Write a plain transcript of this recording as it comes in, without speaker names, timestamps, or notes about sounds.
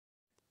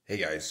Hey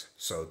guys,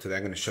 so today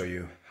I'm going to show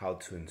you how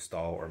to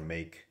install or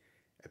make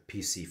a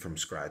PC from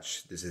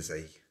scratch. This is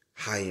a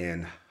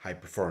high-end,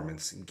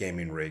 high-performance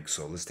gaming rig,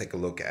 so let's take a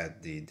look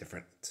at the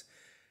different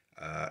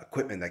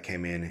equipment that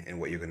came in and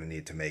what you're going to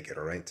need to make it,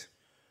 all right?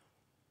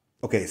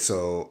 Okay,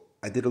 so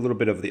I did a little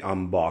bit of the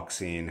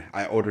unboxing.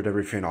 I ordered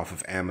everything off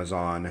of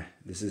Amazon.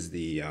 This is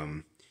the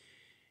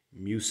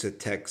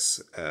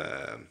Musatex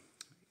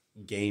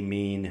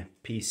gaming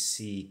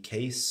PC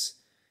case.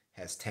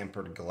 Has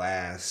tempered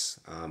glass.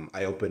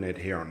 I open it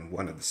here on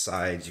one of the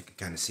sides. You can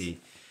kind of see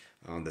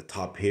on the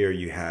top here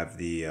you have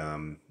the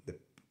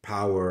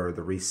power,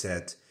 the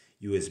reset,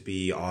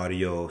 USB,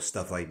 audio,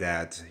 stuff like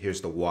that.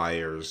 Here's the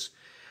wires.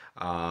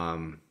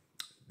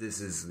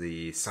 This is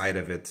the side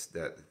of it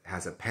that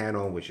has a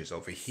panel, which is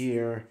over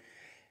here.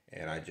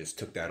 And I just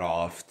took that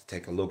off to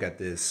take a look at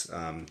this.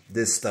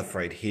 This stuff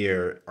right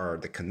here are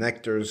the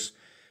connectors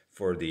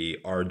for the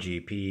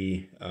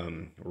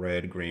RGB,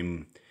 red,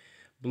 green,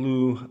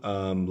 blue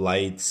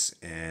lights,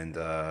 and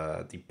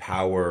the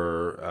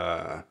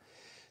power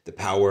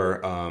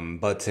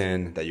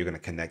button that you're going to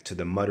connect to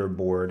the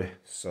motherboard.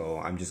 So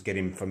I'm just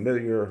getting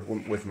familiar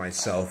with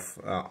myself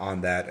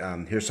on that.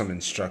 Here's some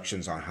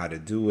instructions on how to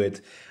do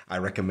it. I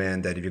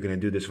recommend that if you're going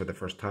to do this for the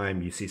first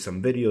time, you see some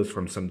videos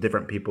from some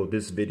different people.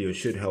 This video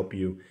should help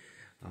you.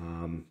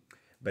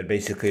 But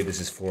basically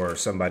this is for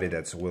somebody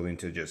that's willing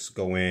to just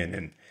go in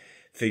and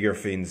figure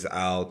things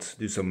out,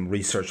 do some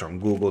research on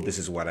Google. This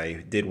is what I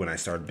did when I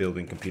started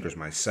building computers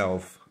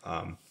myself.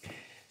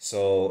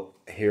 So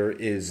here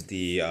is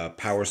the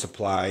power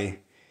supply,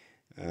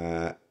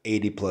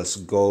 80 plus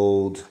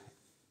gold,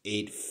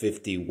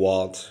 850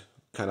 watt,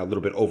 kind of a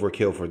little bit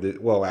overkill for this.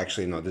 Well,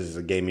 actually, no, this is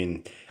a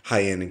gaming,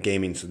 high-end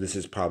gaming, so this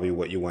is probably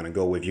what you want to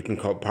go with. You can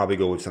probably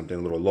go with something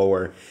a little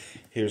lower.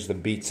 Here's the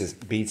Beast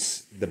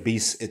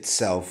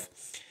itself,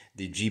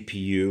 the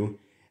GPU.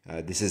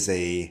 This is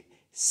a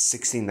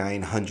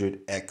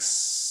 6900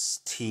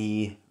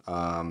 XT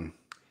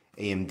AMD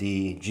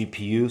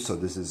GPU, so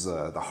this is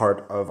the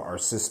heart of our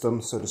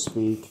system, so to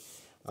speak.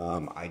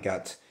 I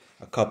got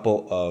a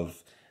couple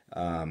of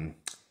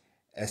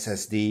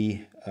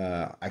SSD,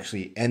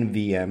 actually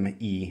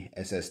NVMe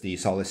SSD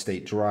solid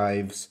state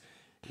drives,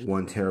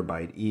 1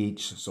 terabyte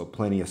each, so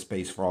plenty of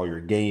space for all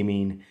your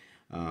gaming.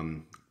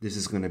 This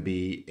is going to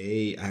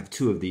be I have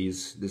two of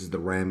these. This is the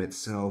RAM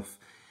itself.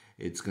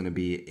 It's going to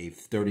be a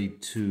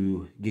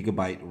 32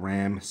 gigabyte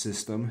RAM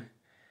system,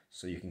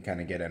 so you can kind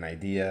of get an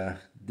idea.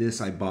 This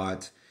I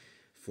bought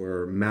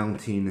for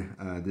mounting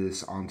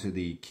this onto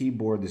the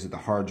keyboard. This is the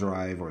hard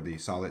drive or the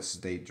solid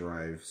state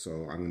drive,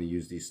 so I'm going to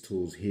use these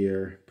tools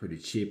here. Pretty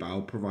cheap.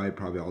 I'll provide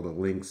probably all the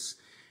links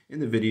in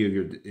the video if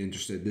you're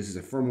interested. This is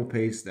a thermal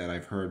paste that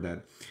I've heard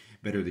that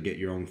better to get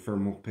your own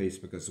thermal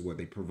paste because what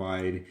they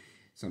provide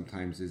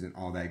sometimes isn't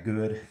all that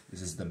good.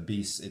 This is the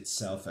Beast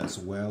itself as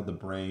well, the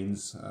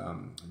brains.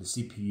 The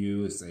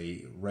CPU is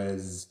a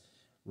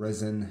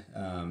Ryzen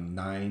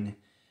 9.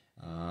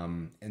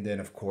 And then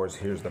of course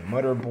here's the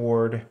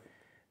motherboard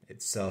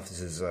itself.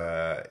 This is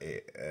a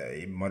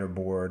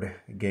motherboard,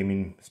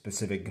 gaming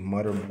specific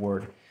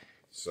motherboard.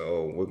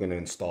 So we're going to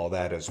install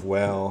that as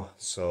well.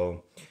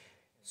 So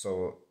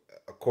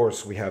of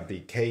course we have the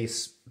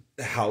case,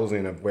 the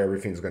housing of where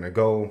everything's going to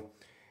go.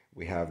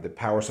 We have the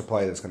power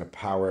supply that's going to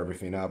power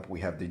everything up.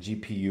 We have the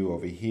GPU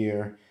over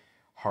here,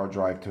 hard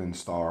drive to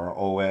install our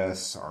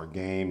OS, our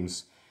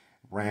games,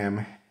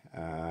 RAM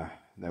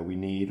that we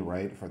need,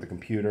 right, for the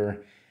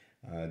computer.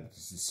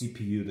 This is the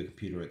CPU, the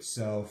computer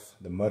itself,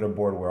 the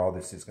motherboard where all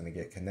this is going to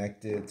get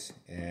connected,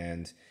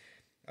 and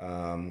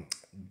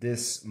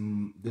this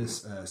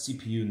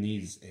CPU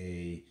needs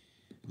a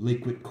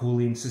liquid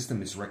cooling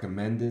system. It's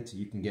recommended.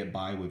 You can get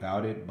by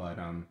without it, but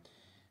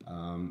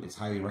it's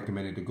highly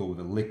recommended to go with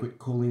a liquid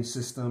cooling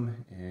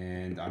system,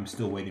 and I'm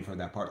still waiting for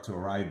that part to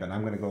arrive, but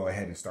I'm going to go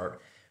ahead and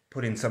start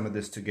putting some of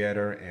this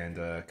together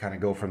and kind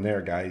of go from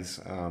there, guys.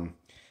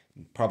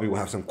 Probably will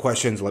have some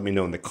questions. Let me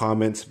know in the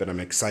comments, but I'm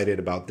excited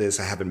about this.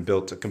 I haven't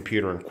built a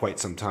computer in quite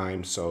some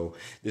time, so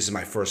this is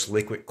my first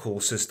liquid cool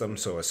system.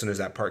 So as soon as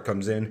that part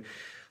comes in,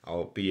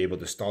 I'll be able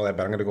to install that,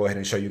 but I'm going to go ahead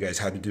and show you guys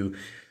how to do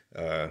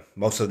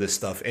most of this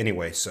stuff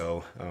anyway,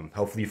 so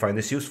hopefully you find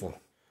this useful.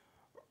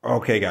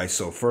 Okay guys,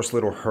 so first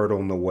little hurdle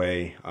in the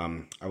way.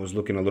 I was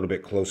looking a little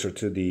bit closer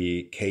to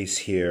the case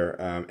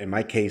here. In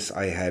my case,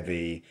 I have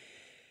a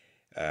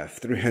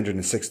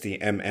 360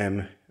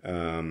 mm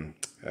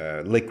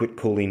liquid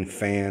cooling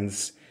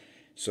fans.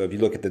 So if you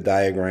look at the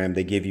diagram,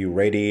 they give you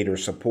radiator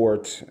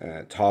support,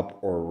 top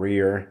or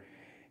rear,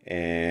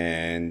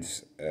 and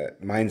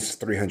mine's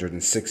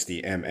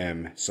 360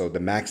 mm. So the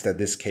max that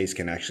this case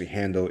can actually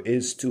handle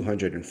is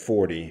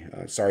 240.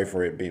 Sorry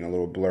for it being a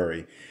little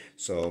blurry.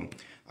 So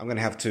I'm going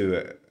to have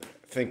to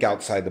think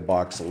outside the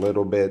box a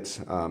little bit.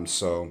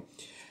 It's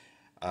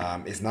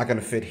not going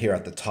to fit here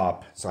at the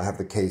top, so I have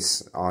the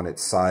case on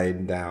its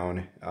side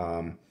down.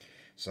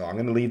 So I'm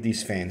going to leave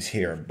these fans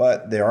here,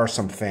 but there are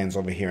some fans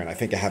over here, and I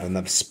think I have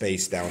enough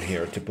space down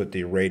here to put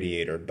the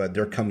radiator. But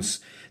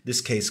this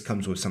case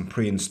comes with some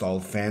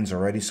pre-installed fans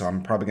already, so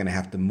I'm probably going to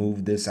have to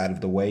move this out of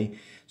the way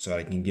so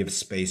I can give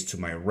space to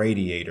my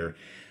radiator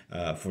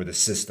for the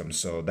system.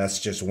 So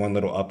that's just one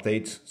little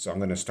update. So I'm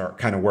going to start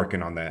kind of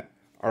working on that.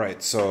 All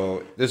right,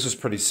 so this is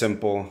pretty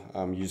simple.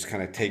 You just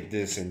kind of take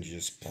this and you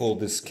just pull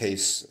this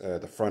case,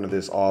 the front of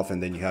this off,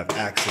 and then you have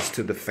access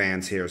to the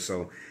fans here.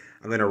 So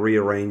I'm going to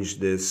rearrange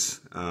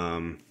this,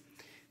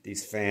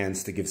 these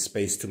fans to give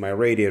space to my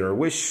radiator,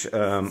 which,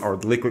 or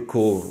liquid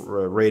cool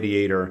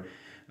radiator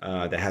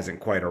that hasn't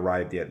quite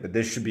arrived yet. But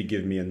this should be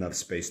giving me enough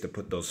space to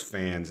put those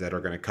fans that are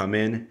going to come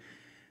in.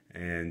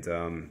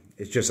 And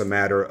it's just a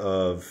matter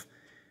of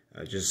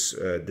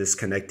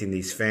disconnecting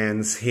these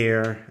fans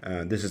here.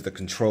 This is the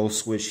control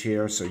switch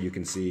here, so you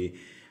can see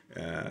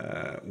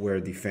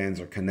where the fans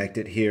are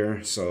connected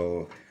here.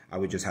 So I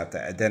would just have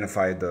to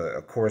identify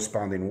the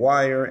corresponding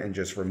wire and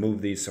just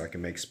remove these so I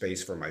can make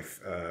space for my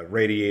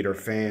radiator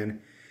fan.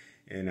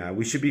 And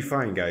we should be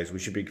fine, guys. We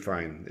should be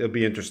fine. It'll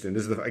be interesting.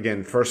 This is,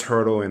 again, first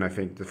hurdle, and I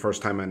think the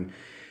first time I'm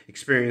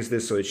experience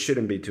this, so it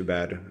shouldn't be too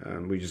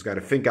bad. We just got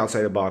to think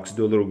outside the box,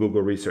 do a little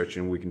Google research,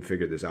 and we can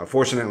figure this out.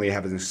 Fortunately, I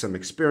have some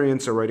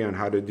experience already on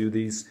how to do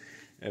these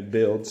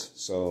builds,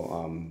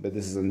 so but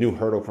this is a new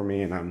hurdle for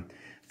me, and I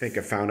think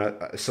I found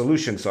a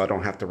solution so I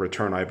don't have to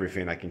return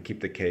everything. I can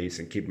keep the case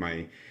and keep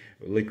my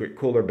liquid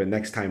cooler, but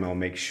next time I'll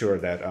make sure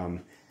that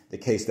the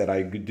case that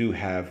I do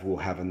have will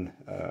have an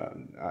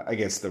I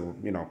guess the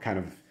kind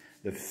of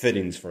the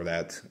fittings for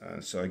that.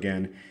 So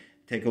again,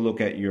 take a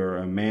look at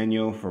your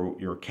manual for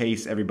your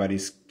case.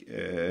 Everybody's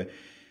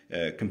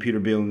computer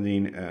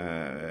building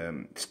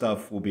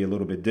stuff will be a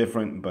little bit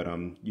different, but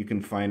you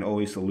can find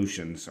always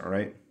solutions, all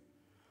right?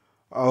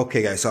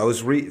 Okay, guys, so I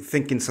was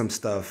rethinking some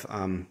stuff.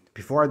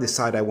 Before I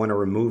decide I want to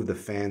remove the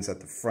fans at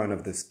the front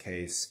of this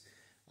case,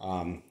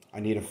 I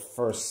need to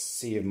first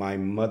see my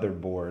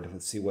motherboard.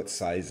 Let's see what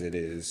size it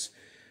is.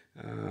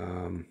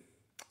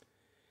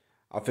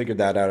 I'll figure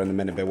that out in a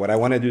minute, but what I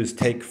want to do is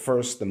take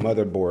first the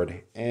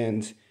motherboard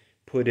and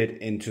put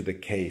it into the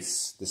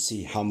case to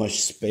see how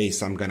much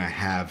space I'm gonna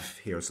have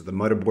here. So the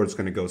motherboard's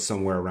gonna go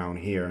somewhere around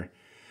here,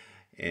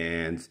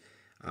 and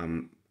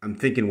I'm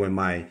thinking when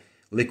my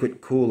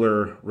liquid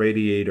cooler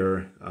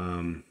radiator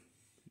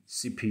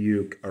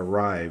CPU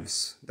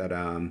arrives that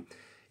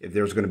if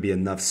there's going to be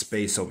enough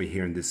space over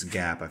here in this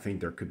gap, I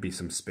think there could be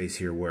some space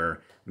here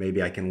where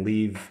maybe I can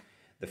leave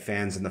the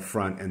fans in the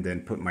front and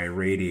then put my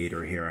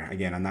radiator here.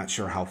 Again, I'm not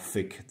sure how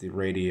thick the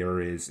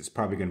radiator is. It's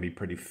probably going to be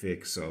pretty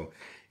thick, so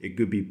it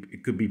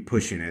could be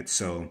pushing it.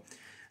 So,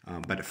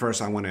 but at first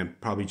I want to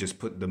probably just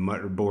put the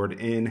motherboard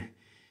in,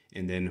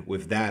 and then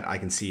with that I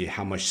can see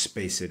how much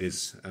space it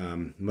is.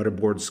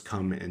 Motherboards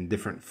come in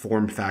different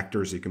form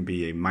factors. It can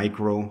be a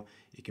micro,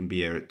 it can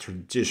be a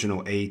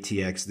traditional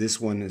ATX.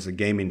 This one is a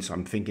gaming, so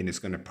I'm thinking it's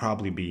going to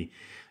probably be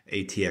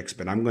ATX,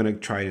 but I'm going to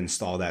try to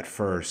install that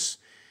first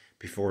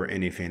before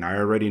anything. I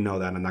already know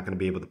that I'm not going to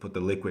be able to put the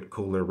liquid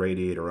cooler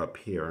radiator up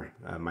here.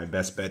 My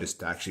best bet is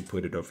to actually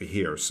put it over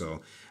here.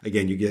 So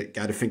again, you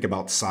got to think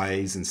about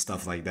size and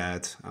stuff like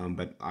that.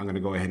 But I'm going to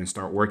go ahead and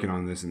start working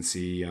on this and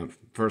see.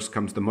 First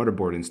comes the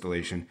motherboard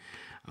installation.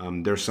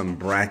 There's some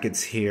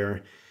brackets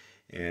here,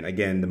 and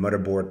again, the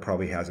motherboard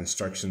probably has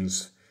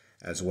instructions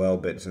as well,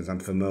 but since I'm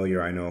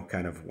familiar, I know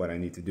kind of what I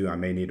need to do. I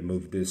may need to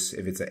move this.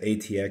 If it's an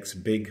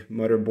ATX big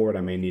motherboard,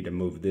 I may need to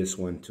move this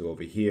one to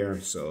over here.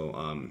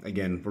 So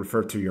again,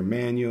 refer to your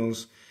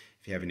manuals.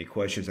 If you have any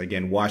questions,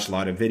 again, watch a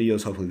lot of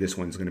videos. Hopefully this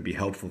one's going to be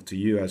helpful to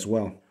you as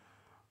well.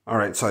 All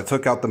right, so I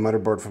took out the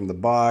motherboard from the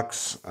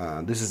box.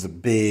 This is a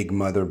big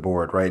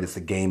motherboard, right? It's a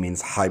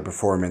gaming's high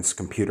performance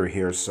computer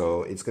here,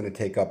 so it's going to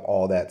take up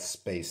all that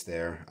space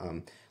there.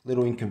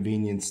 Little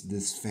inconvenience,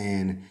 this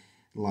fan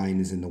line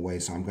is in the way,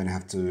 so I'm going to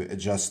have to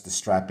adjust the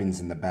strappings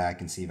in the back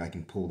and see if I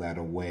can pull that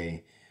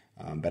away.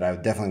 But I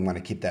definitely want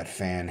to keep that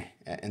fan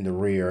in the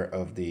rear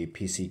of the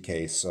PC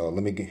case. So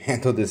let me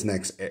handle this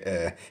next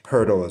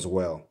hurdle as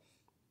well.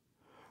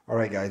 All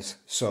right, guys.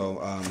 So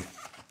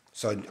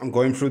I'm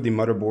going through the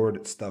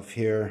motherboard stuff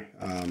here.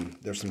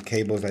 There's some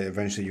cables that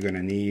eventually you're going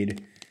to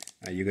need.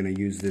 You're going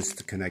to use this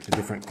to connect the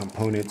different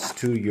components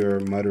to your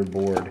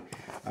motherboard.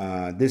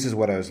 This is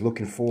what I was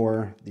looking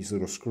for, these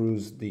little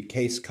screws. The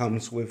case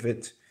comes with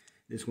it.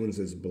 This one's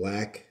is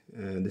black.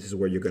 This is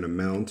where you're going to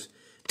mount.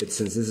 But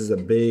since this is a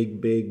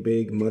big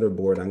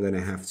motherboard, I'm going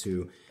to have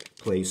to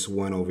place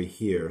one over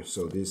here.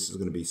 So this is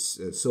going to be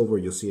silver.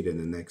 You'll see it in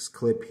the next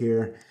clip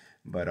here.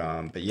 But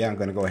yeah, I'm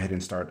going to go ahead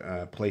and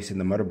start placing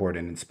the motherboard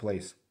in its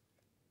place.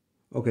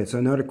 Okay, so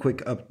another quick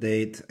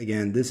update.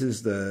 Again, this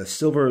is the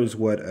silver is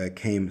what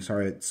came,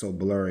 sorry it's so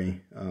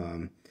blurry,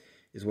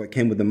 is what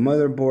came with the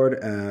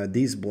motherboard.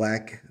 These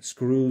black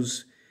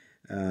screws,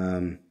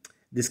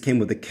 this came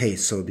with the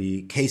case. So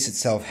the case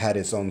itself had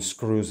its own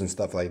screws and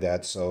stuff like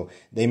that. So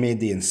they made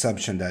the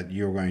assumption that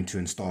you're going to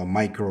install a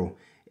micro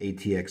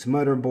ATX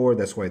motherboard.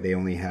 That's why they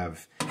only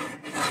have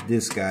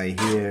this guy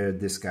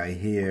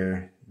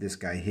here, this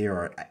guy here,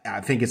 or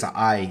I think it's an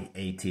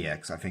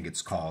IATX, I think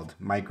it's called.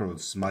 Micro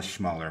is much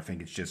smaller. I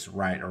think it's just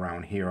right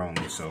around here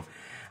only. So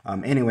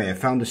anyway, I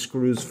found the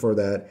screws for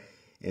that,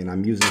 and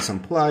I'm using some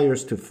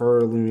pliers to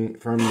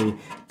firmly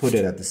put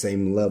it at the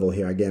same level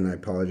here. Again, I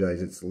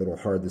apologize, it's a little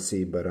hard to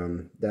see, but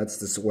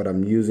that's what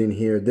I'm using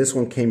here. This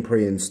one came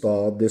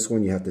pre-installed. This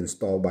one you have to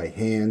install by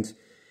hand,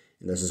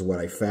 and this is what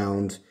I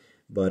found.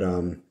 But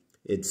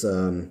it's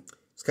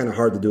kind of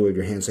hard to do with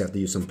your hands, so you have to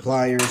use some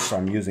pliers, so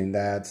I'm using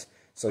that.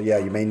 So yeah,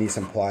 you may need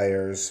some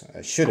pliers.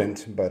 I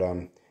shouldn't, but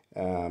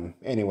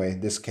anyway,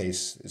 this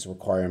case is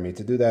requiring me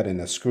to do that, and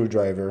a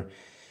screwdriver.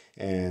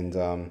 And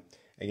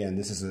again,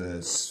 this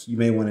is you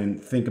may want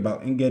to think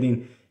about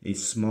getting a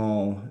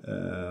small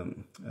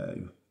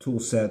tool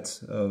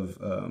set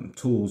of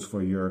tools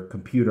for your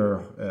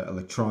computer,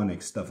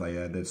 electronics, stuff like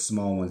that. The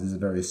small ones, this is a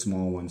very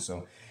small one,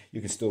 so you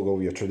can still go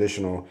with your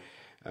traditional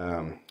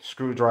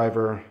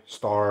screwdriver,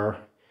 star,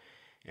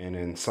 and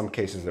in some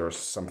cases there's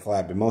some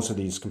flat, but most of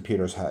these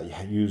computers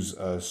use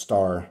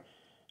star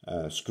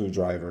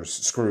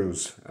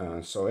screws.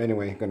 So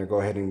anyway, I'm going to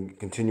go ahead and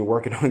continue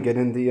working on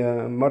getting the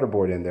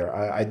motherboard in there.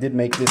 I did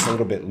make this a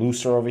little bit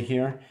looser over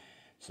here,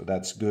 so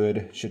that's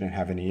good. Shouldn't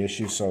have any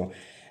issues. So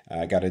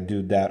I got to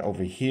do that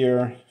over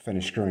here,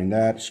 finish screwing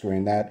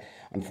that.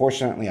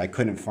 Unfortunately, I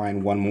couldn't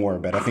find one more,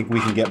 but I think we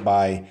can get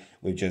by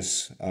with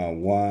just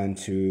 1,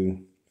 2,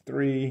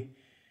 3.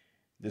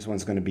 This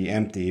one's going to be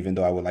empty, even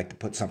though I would like to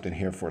put something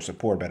here for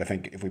support. But I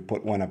think if we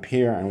put one up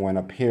here and one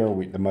up here,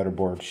 the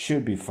motherboard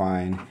should be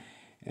fine.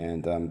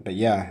 And but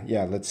yeah,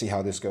 let's see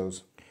how this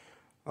goes.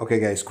 Okay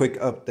guys, quick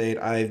update.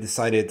 I've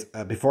decided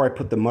before I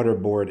put the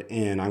motherboard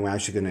in, I'm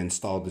actually going to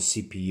install the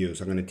CPU.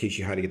 So I'm going to teach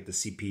you how to get the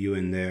CPU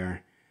in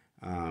there.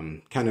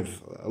 Kind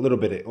of a little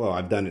bit, well,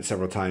 I've done it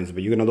several times,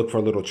 but you're going to look for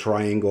a little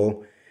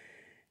triangle.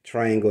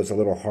 Triangle is a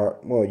little hard.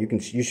 Well,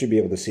 you should be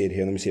able to see it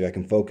here. Let me see if I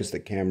can focus the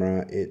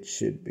camera. It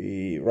should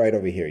be right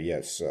over here.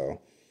 Yes.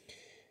 So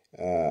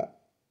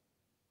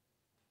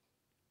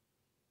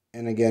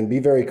and again, be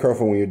very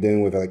careful when you're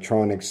dealing with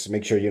electronics.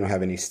 Make sure you don't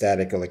have any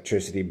static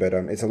electricity, but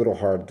it's a little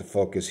hard to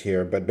focus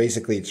here. But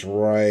basically, it's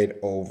right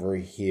over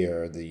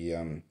here,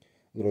 the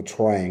little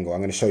triangle. I'm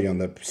going to show you on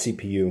the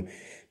CPU,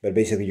 but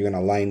basically, you're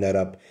going to line that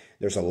up.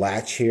 There's a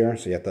latch here,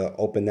 so you have to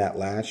open that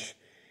latch.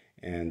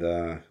 And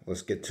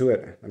let's get to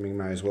it. I mean,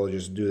 might as well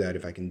just do that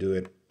if I can do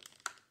it.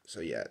 So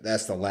yeah,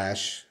 that's the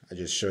latch I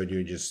just showed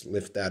you. Just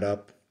lift that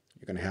up.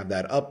 You're going to have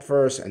that up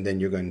first, and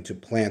then you're going to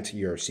plant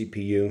your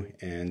CPU,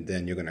 and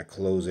then you're going to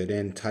close it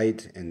in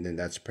tight, and then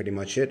that's pretty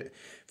much it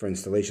for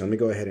installation. Let me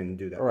go ahead and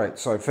do that. All right,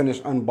 so I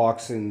finished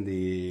unboxing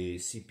the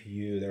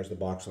CPU. There's the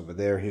box over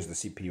there. Here's the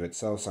CPU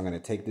itself. So I'm going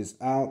to take this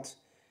out,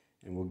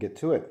 and we'll get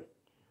to it.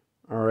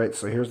 All right,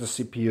 so here's the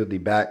CPU, the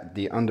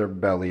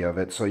underbelly of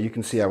it. So you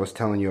can see I was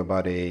telling you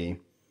about a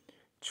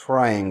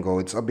triangle.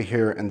 It's up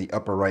here in the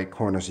upper right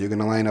corner. So you're going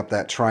to line up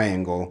that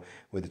triangle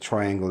with the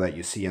triangle that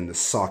you see in the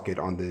socket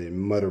on the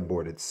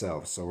motherboard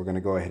itself. So we're going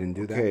to go ahead and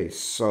do that. Okay,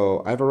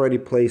 so I've already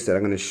placed it. I'm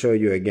going to show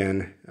you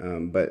again.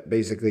 But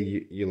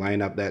basically, you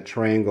line up that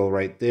triangle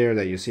right there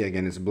that you see.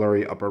 Again, it's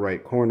blurry upper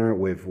right corner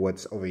with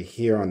what's over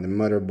here on the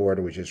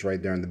motherboard, which is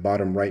right there in the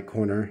bottom right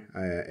corner,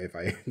 if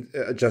I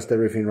adjust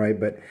everything right.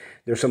 But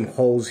there's some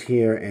holes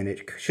here, and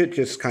it should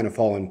just kind of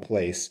fall in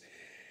place.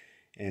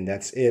 And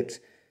that's it.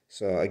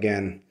 So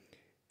again,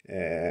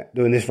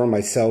 doing this from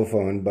my cell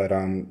phone, but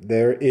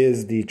there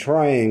is the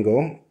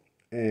triangle,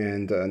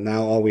 and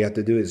now all we have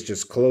to do is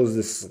just close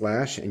this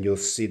slash, and you'll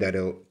see that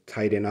it'll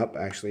tighten up.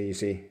 Actually, you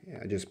see,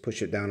 I just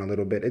push it down a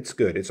little bit. It's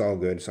good. It's all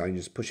good. So I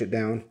just push it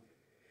down,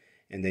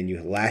 and then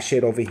you lash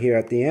it over here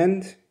at the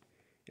end,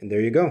 and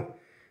there you go.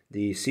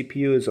 The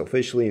CPU is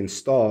officially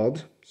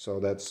installed, so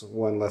that's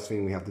one less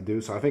thing we have to do.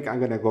 So I think I'm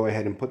going to go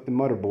ahead and put the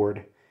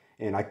motherboard,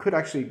 and I could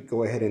actually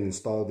go ahead and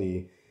install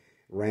the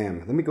RAM.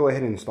 Let me go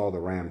ahead and install the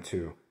RAM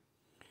too.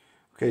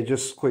 Okay,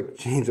 just quick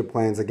change of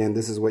plans. Again,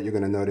 this is what you're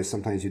going to notice.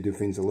 Sometimes you do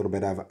things a little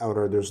bit out of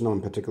order. There's no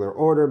in particular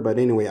order, but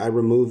anyway, I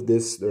removed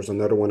this. There's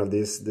another one of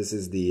this. This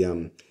is the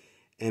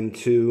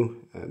M.2.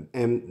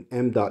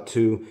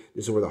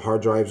 This is where the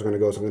hard drive is going to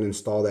go. So I'm going to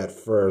install that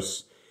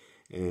first,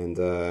 and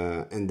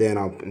then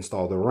I'll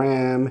install the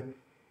RAM.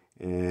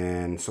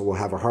 And so we'll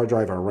have our hard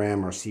drive, our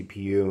RAM, our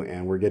CPU,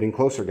 and we're getting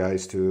closer,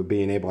 guys, to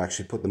being able to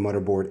actually put the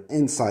motherboard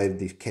inside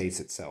the case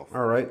itself.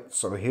 All right,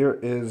 so here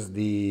is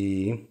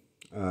the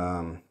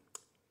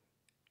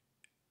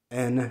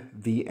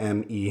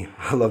NVMe.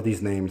 I love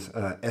these names.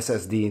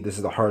 SSD. This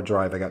is the hard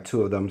drive. I got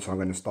 2 of them, so I'm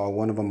going to install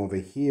one of them over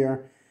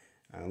here.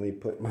 Let me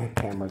put my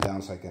camera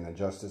down so I can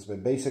adjust this.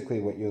 But basically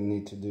what you'll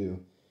need to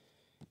do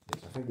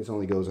is, I think this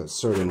only goes a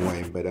certain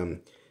way, but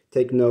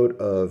take note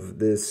of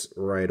this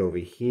right over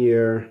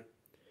here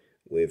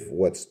with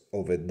what's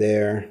over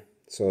there.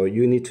 So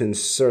you need to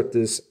insert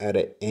this at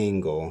an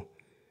angle.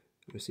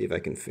 Let me see if I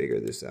can figure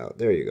this out.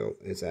 There you go.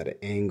 It's at an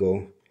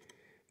angle.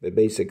 But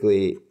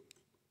basically,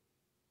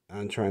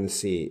 I'm trying to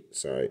see,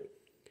 sorry.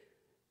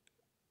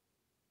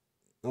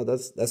 Oh,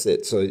 that's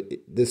it. So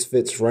this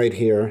fits right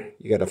here.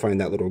 You got to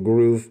find that little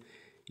groove.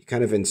 You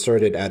kind of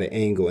insert it at an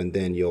angle, and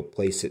then you'll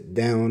place it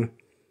down.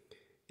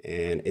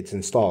 and it's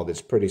installed.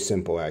 It's pretty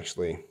simple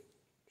actually.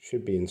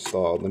 Should be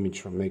installed. Let me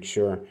make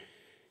sure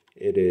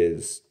it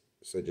is.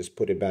 So just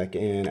put it back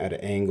in at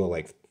an angle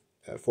like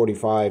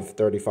 45,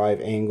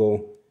 35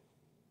 angle,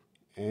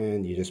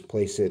 and you just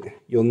place it.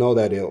 You'll know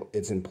that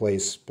it's in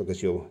place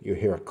because you'll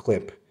hear a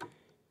clip.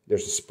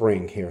 There's a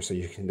spring here, so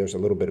there's a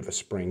little bit of a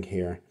spring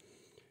here.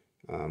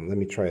 Let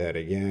me try that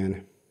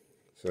again.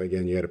 So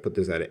again, you got to put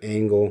this at an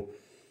angle.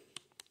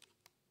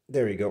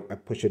 There you go. I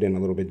push it in a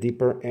little bit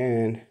deeper,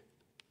 and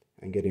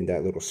I'm getting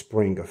that little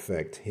spring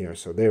effect here.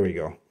 So there we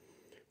go.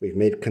 We've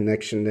made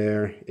connection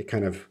there. It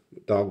kind of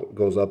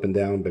goes up and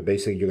down, but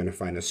basically you're going to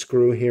find a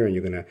screw here, and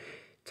you're going to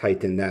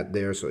tighten that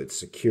there so it's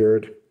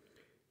secured.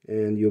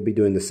 And you'll be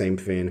doing the same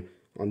thing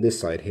on this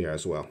side here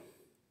as well.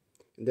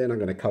 And then I'm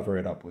going to cover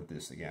it up with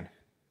this again.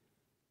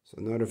 So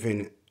another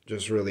thing,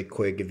 just really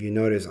quick, if you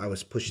notice, I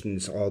was pushing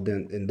this all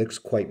down. It looks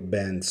quite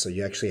bent, so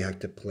you actually have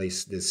to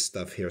place this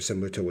stuff here,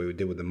 similar to what we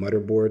did with the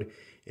motherboard,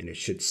 and it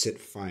should sit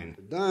fine.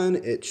 Done,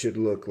 it should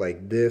look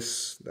like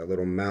this, that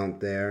little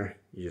mount there.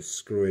 You just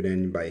screw it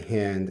in by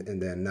hand,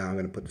 and then now I'm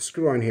going to put the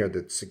screw on here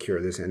to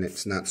secure this, and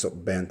it's not so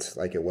bent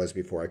like it was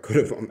before. I could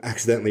have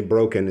accidentally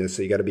broken this,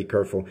 so you got to be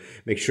careful.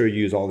 Make sure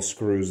you use all the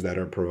screws that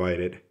are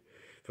provided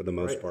for the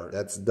most part.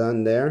 That's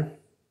done there.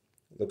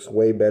 Looks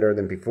way better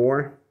than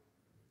before.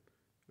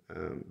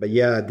 But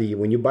yeah,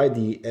 when you buy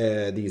the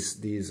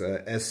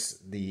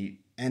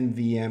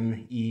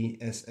NVMe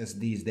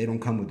SSDs, they don't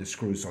come with the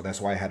screws, so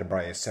that's why I had to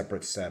buy a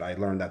separate set. I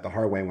learned that the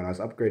hard way when I was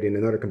upgrading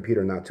another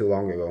computer not too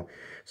long ago.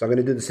 So I'm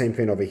going to do the same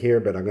thing over here,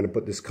 but I'm going to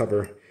put this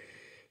cover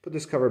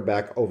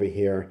back over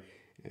here.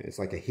 It's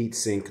like a heat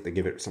sink to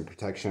give it some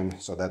protection.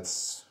 So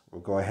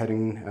we'll go ahead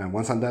and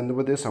once I'm done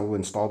with this, I will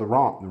install the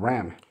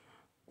RAM.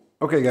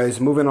 Okay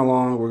guys, moving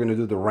along, we're going to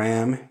do the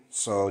RAM.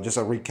 So just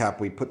a recap,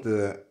 we put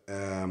the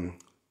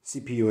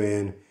CPU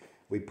in,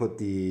 we put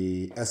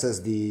the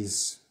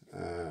SSDs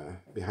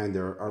behind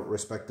their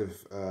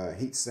respective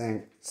heat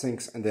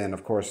sinks, and then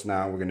of course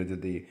now we're going to do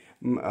the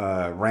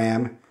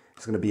RAM.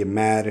 It's going to be a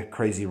mad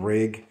crazy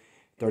rig,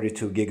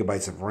 32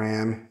 gigabytes of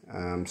RAM.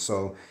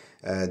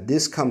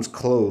 This comes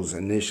closed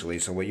initially,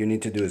 so what you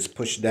need to do is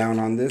push down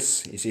on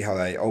this. You see how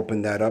I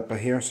opened that up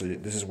here? So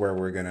this is where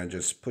we're going to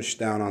just push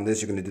down on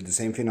this. You're going to do the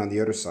same thing on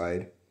the other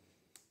side.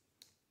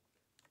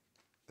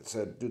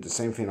 Do the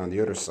same thing on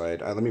the other side.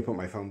 Let me put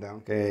my phone down.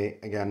 Okay,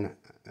 again,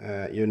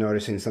 you're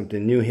noticing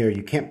something new here.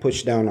 You can't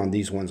push down on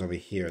these ones over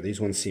here. These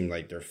ones seem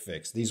like they're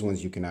fixed. These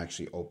ones you can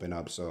actually open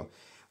up. So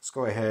let's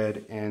go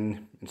ahead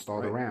and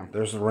install the RAM.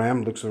 There's the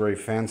RAM. Looks very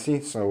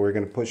fancy. So we're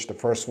going to push the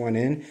first one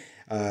in.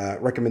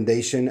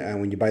 Recommendation,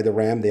 when you buy the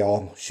RAM, they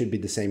all should be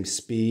the same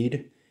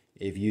speed.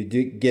 If you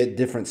do get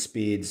different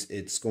speeds,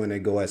 it's going to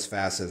go as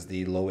fast as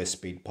the lowest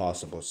speed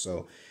possible.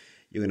 So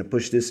you're going to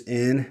push this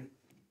in.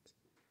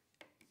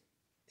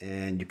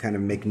 And you kind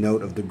of make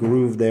note of the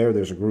groove there.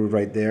 There's a groove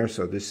right there.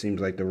 So this seems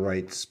like the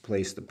right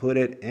place to put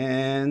it.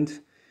 And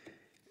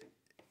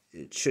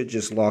it should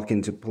just lock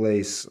into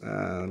place.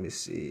 Let me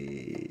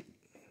see.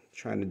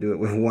 Trying to do it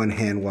with one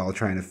hand while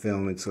trying to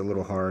film. It's a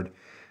little hard.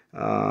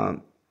 Let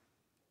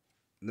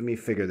me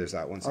figure this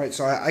out once. All right,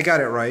 so I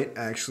got it right,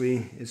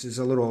 actually. This is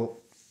a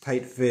little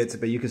tight fit,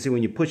 but you can see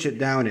when you push it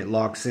down, it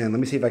locks in. Let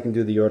me see if I can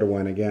do the other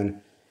one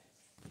again.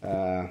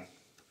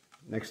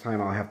 Next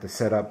time I'll have to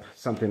set up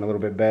something a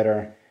little bit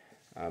better.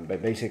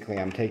 But basically,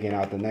 I'm taking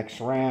out the next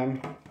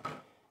RAM.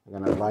 I'm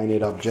going to line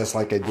it up just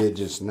like I did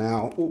just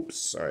now. Oops,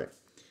 sorry.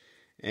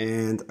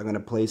 And I'm going to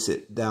place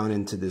it down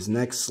into this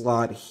next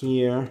slot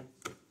here.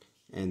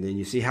 And then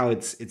you see how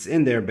it's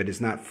in there, but it's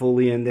not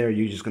fully in there.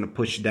 You're just going to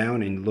push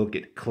down and look,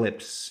 it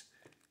clips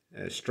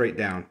straight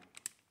down.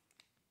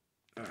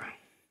 Let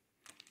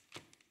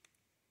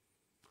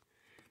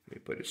me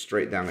put it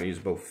straight down. I use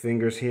both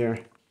fingers here.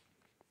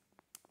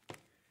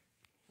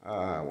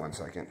 One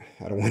second.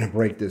 I don't want to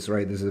break this,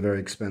 right? This is very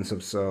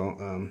expensive, so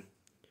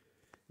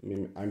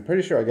I'm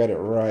pretty sure I got it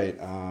right.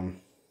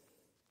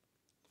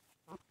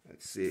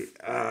 Let's see.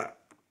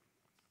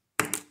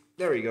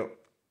 There we go.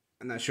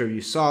 I'm not sure if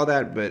you saw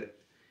that, but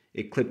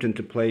it clipped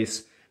into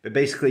place. But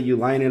basically, you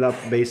line it up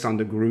based on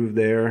the groove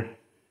there,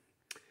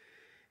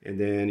 and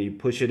then you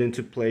push it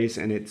into place,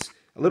 and it's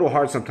a little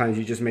hard sometimes.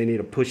 You just may need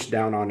to push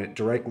down on it,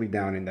 directly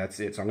down, and that's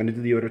it. So I'm going to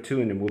do the other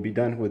two, and then we'll be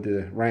done with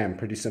the RAM.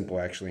 Pretty simple,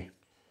 actually.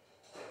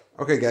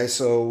 Okay guys,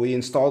 so we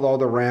installed all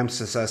the RAM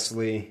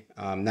successfully.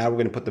 Now we're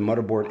going to put the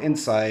motherboard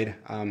inside.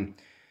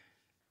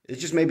 It's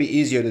just maybe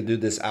easier to do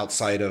this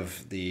outside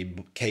of the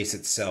case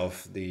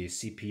itself, the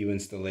CPU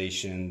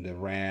installation, the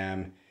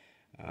RAM.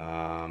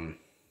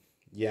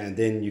 Yeah, and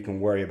then you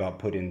can worry about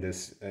putting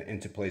this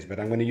into place. But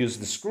I'm going to use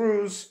the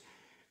screws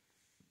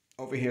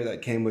over here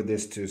that came with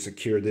this to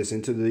secure this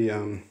into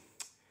the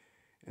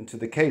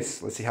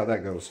case. Let's see how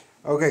that goes.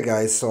 Okay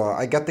guys, so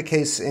I got the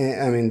case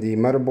in, the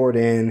motherboard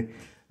in.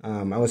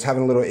 I was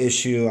having a little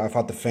issue. I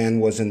thought the fan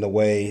was in the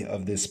way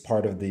of this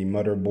part of the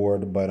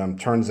motherboard, but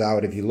turns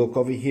out if you look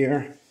over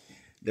here,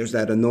 there's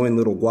that annoying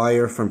little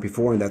wire from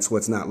before, and that's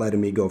what's not letting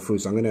me go through.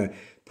 So I'm going to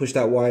push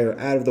that wire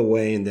out of the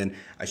way, and then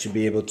I should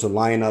be able to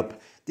line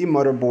up the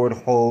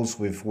motherboard holes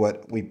with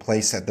what we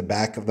place at the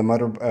back of the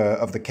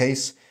of the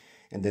case,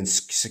 and then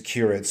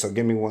secure it. So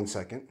give me 1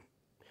 second.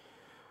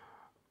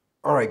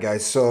 All right,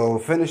 guys, so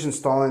finish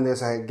installing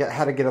this. I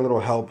had to get a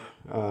little help,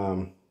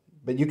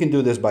 but you can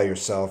do this by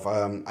yourself.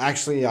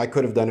 Actually, I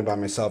could have done it by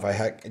myself. I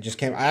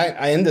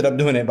ended up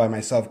doing it by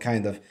myself,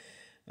 kind of,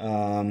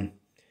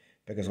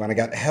 because when I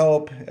got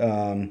help,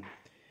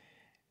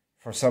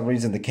 for some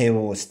reason the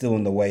cable was still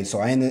in the way. So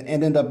I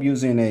ended up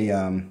using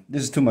a,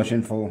 this is too much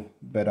info,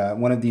 but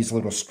one of these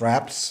little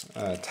straps,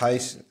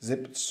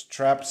 zip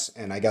straps,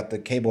 and I got the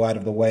cable out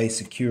of the way,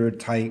 secured,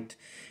 tight.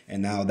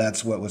 And now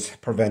that's what was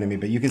preventing me.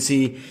 But you can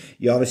see,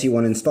 you obviously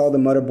want to install the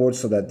motherboard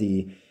so that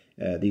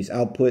these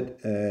output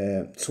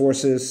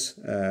sources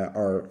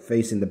are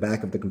facing the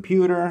back of the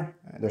computer.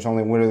 There's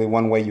only really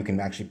one way you can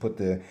actually put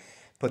it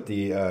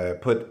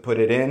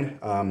in.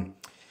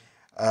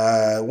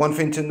 One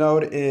thing to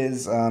note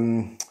is,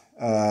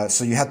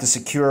 so you have to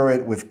secure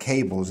it with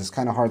cables. It's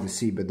kind of hard to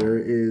see, but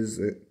there's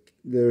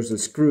a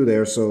screw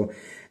there. So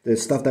the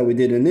stuff that we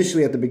did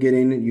initially at the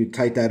beginning, you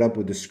tight that up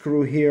with the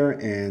screw here,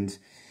 and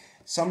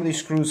some of these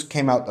screws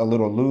came out a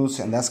little loose,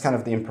 and that's kind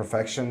of the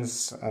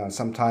imperfections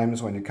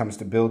sometimes when it comes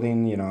to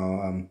building. You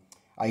know,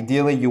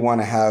 ideally you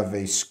want to have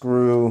a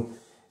screw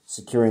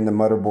securing the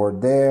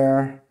motherboard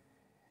there.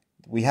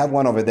 We have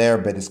one over there,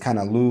 but it's kind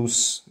of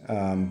loose.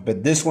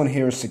 But this one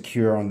here is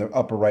secure on the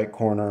upper right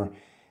corner.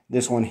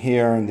 This one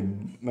here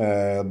in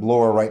the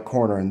lower right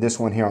corner, and this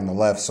one here on the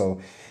left.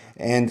 So,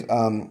 and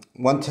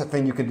one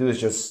thing you can do is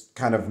just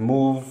kind of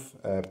move,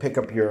 pick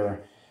up your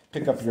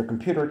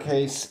computer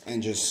case,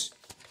 and just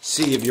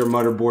see if your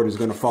motherboard is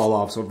going to fall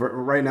off. So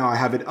right now I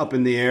have it up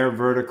in the air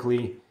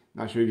vertically.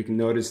 Not sure if you can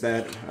notice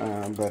that,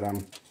 but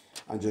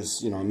I'm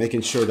just, you know,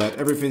 making sure that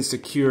everything's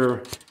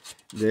secure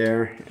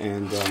there,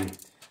 and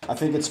I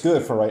think it's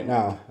good for right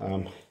now.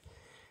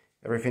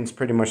 Everything's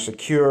pretty much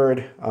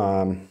secured.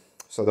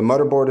 So the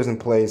motherboard is in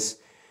place.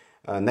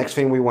 Next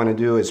thing we want to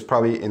do is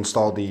probably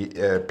install the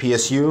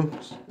PSU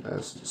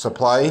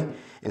supply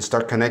and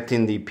start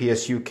connecting the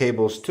PSU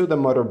cables to the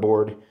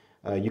motherboard.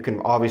 You can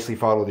obviously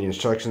follow the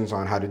instructions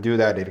on how to do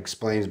that. It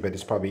explains, but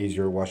it's probably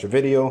easier to watch a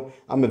video.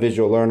 I'm a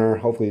visual learner.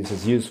 Hopefully this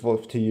is useful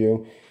to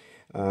you.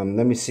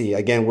 Let me see.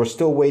 Again, we're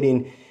still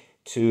waiting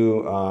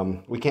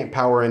to, we can't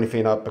power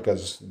anything up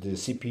because the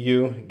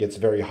CPU gets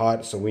very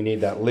hot. So we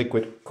need that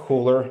liquid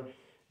cooler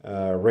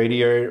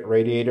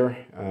radiator.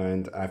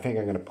 And I think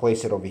I'm going to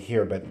place it over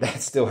here, but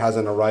that still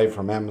hasn't arrived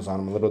from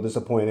Amazon. I'm a little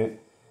disappointed.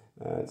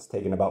 It's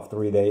taken about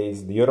 3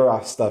 days. The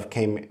other stuff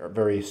came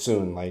very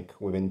soon, like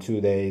within 2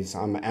 days.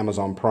 I'm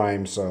Amazon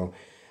Prime, so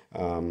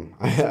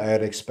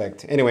I'd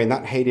expect. Anyway,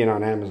 not hating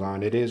on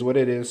Amazon. It is what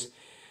it is.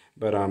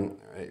 But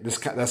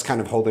that's kind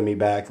of holding me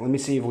back. Let me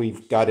see if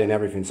we've got in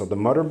everything. So the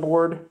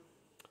motherboard,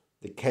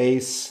 the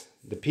case,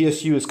 the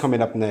PSU is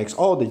coming up next.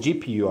 Oh, the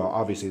GPU,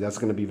 obviously. That's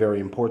going to be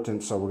very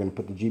important. So we're going to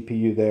put the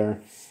GPU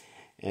there.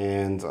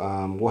 And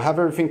we'll have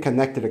everything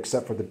connected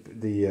except for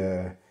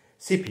the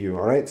CPU.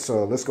 All right,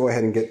 so let's go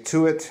ahead and get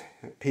to it.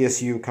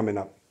 PSU coming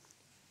up.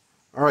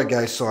 All right,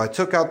 guys, so I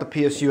took out the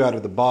PSU out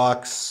of the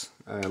box.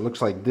 It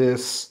looks like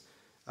this.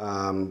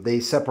 They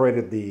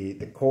separated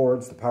the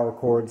cords, the power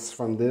cords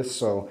from this,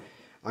 so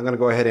I'm going to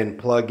go ahead and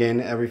plug in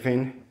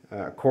everything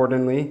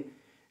accordingly.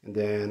 And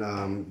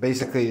then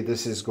basically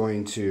this is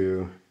going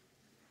to,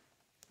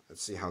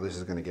 let's see how this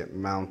is going to get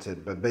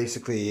mounted. But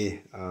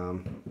basically,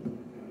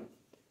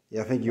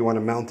 yeah, I think you want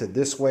to mount it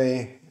this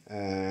way,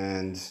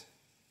 and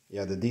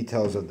yeah, the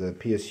details of the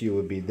PSU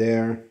would be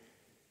there,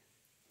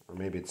 or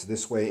maybe it's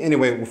this way.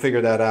 Anyway, we'll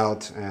figure that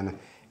out, and I'm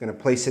going to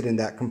place it in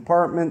that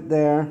compartment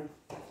there.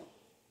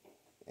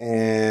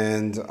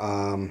 And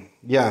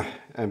yeah,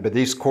 but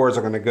these cords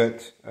are going to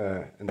get,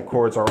 and the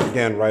cords are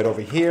again right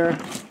over here.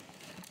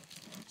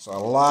 So a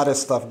lot of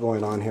stuff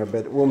going on here,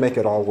 but we'll make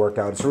it all work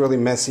out. It's really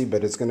messy,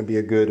 but it's going to be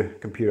a good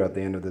computer at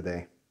the end of the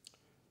day.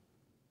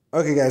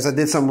 Okay, guys, I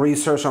did some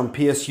research on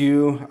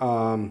PSU.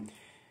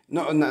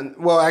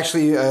 Well,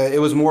 actually, it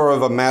was more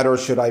of a matter,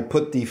 should I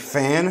put the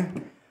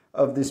fan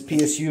of this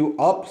PSU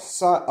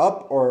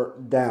up or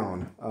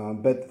down?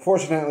 But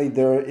fortunately,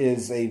 there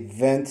is a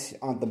vent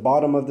on the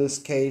bottom of this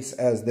case,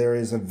 as there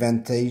is a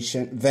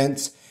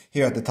vents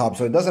here at the top.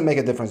 So it doesn't make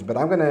a difference, but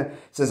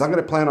since I'm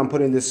gonna plan on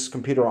putting this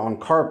computer on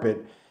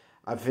carpet,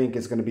 I think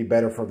it's gonna be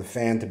better for the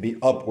fan to be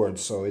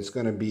upwards. So it's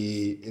gonna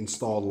be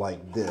installed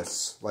like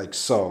this, like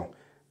so,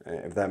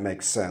 if that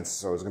makes sense.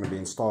 So it's gonna be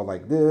installed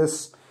like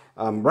this.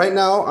 Right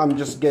now, I'm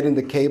just getting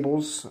the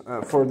cables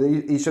for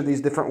each of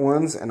these different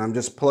ones, and I'm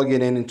just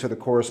plugging in into the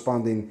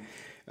corresponding,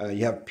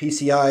 you have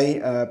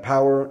PCI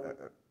power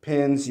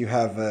pins, you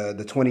have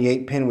the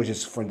 28 pin, which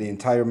is for the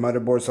entire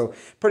motherboard. So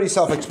pretty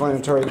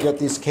self-explanatory. Get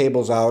these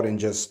cables out and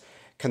just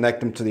connect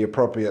them to the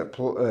appropriate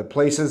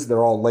places.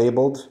 They're all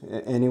labeled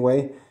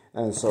anyway.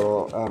 And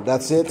so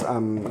that's it.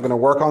 I'm going to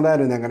work on that,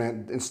 and then I'm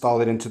going to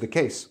install it into the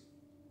case.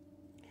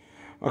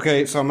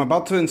 Okay, so I'm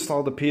about to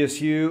install the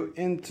PSU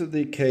into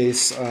the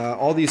case.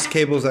 All these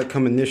cables that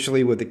come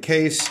initially with the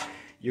case,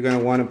 you're going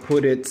to want to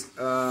put it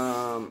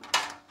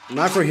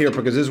not for here,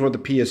 because this is where the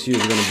PSU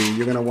is going to be.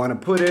 You're going to want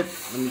to put it,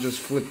 let me just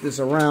flip this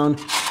around.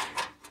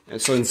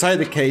 And so inside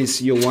the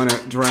case, you'll want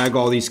to drag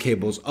all these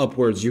cables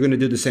upwards. You're going to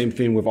do the same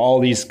thing with all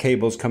these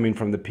cables coming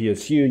from the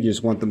PSU. You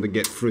just want them to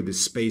get through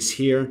this space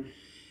here.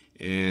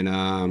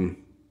 And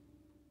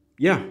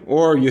yeah,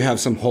 or you have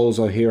some holes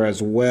out here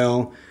as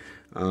well.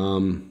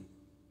 It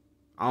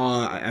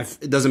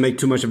doesn't make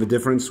too much of a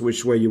difference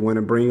which way you want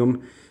to bring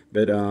them,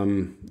 but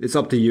it's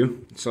up to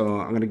you. So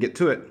I'm going to get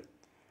to it.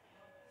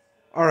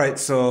 Alright,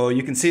 so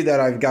you can see that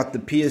I've got the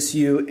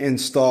PSU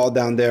installed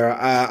down there.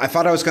 I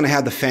thought I was going to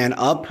have the fan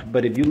up,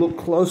 but if you look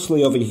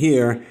closely over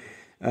here,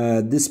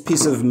 this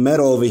piece of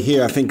metal over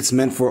here, I think it's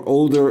meant for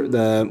older,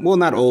 well,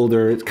 not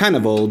older, it's kind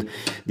of old,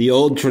 the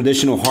old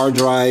traditional hard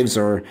drives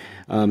or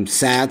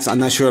SATs. I'm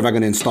not sure if I'm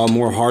going to install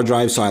more hard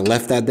drives, so I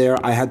left that there.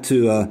 I had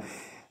to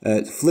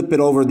flip it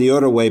over the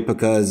other way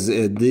because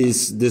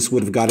this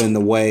would have got in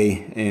the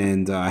way,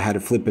 and I had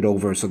to flip it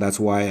over, so that's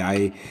why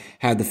I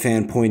had the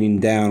fan pointing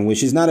down,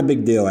 which is not a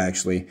big deal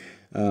actually.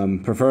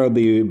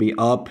 Preferably it would be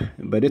up,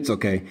 but it's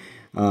okay.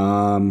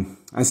 I'm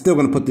still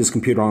going to put this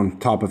computer on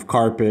top of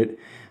carpet.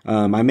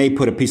 I may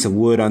put a piece of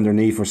wood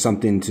underneath or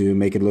something to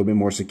make it a little bit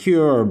more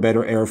secure or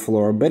better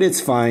airflow, but it's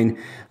fine.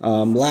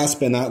 Last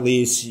but not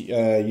least,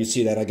 you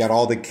see that I got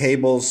all the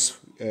cables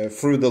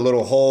through the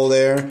little hole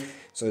there.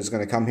 So it's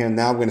going to come here.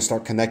 Now we're going to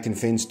start connecting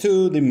things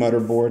to the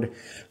motherboard.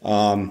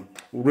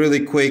 Really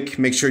quick,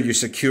 make sure you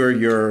secure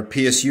your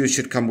PSU. It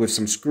should come with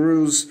some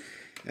screws.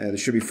 There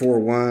should be 4,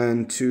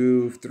 1,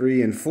 2,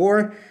 3, and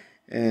 4.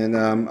 And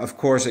of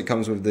course it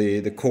comes with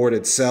the cord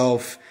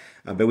itself.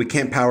 But we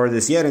can't power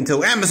this yet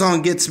until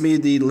Amazon gets me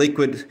the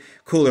liquid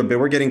cooler. But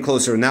we're getting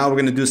closer. Now we're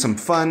going to do some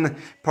fun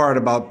part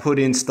about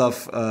putting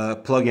stuff,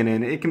 plugging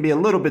in. It can be a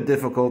little bit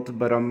difficult,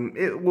 but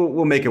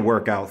we'll make it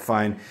work out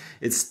fine.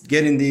 It's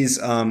getting these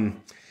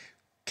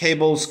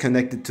cables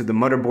connected to the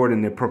motherboard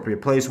in the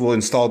appropriate place. We'll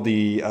install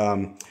the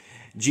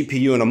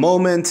GPU in a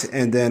moment,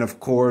 and then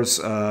of course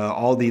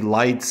all the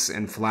lights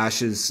and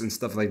flashes and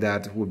stuff like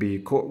that will be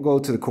go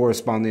to the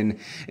corresponding,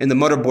 and the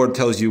motherboard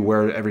tells you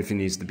where everything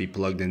needs to be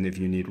plugged in if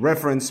you need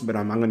reference. But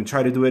I'm going to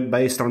try to do it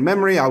based on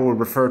memory. I will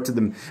refer to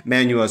the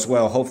manual as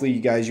well. Hopefully you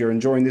guys you're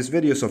enjoying this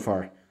video so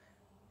far.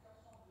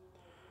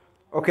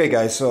 Okay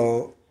guys,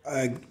 so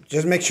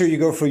just make sure you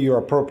go for your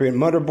appropriate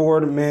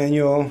motherboard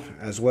manual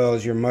as well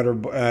as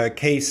your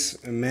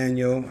case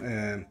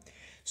manual.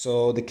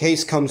 So the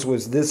case comes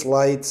with this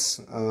lights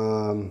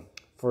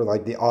for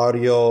like the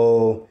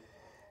audio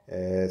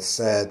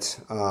set.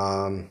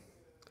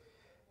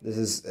 This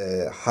is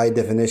high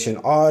definition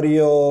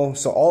audio.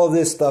 So all of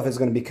this stuff is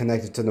going to be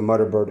connected to the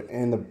motherboard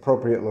in the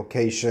appropriate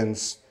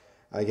locations.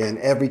 Again,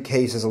 every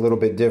case is a little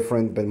bit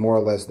different, but more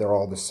or less they're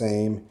all the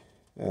same.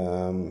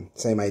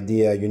 Same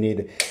idea. You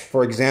need,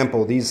 for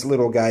example, these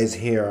little guys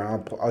here.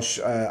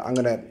 I'm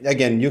gonna,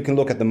 again, you can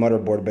look at the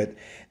motherboard, but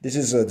this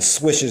is the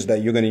switches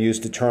that you're going to use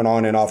to turn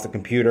on and off the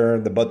computer.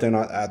 The button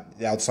at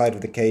the outside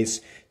of the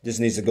case just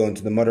needs to go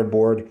into the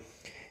motherboard,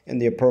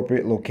 and the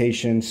appropriate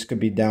locations could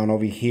be down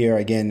over here.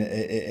 Again,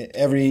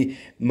 every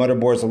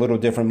motherboard is a little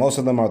different. Most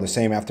of them are the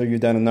same. After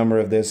you've done a number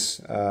of this,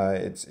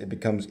 it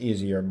becomes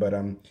easier. But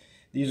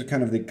these are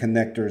kind of the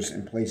connectors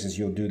and places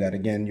you'll do that.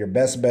 Again, your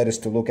best bet is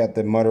to look at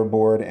the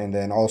motherboard and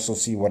then also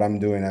see what I'm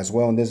doing as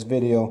well in this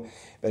video.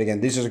 But again,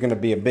 these are going to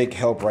be a big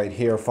help right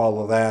here.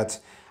 Follow that.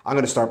 I'm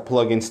going to start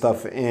plugging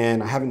stuff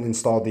in. I haven't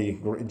installed the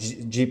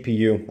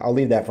GPU. I'll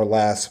leave that for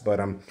last. But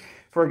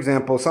for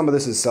example, some of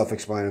this is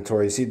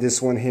self-explanatory. See this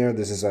one here?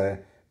 This is I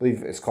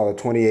believe it's called a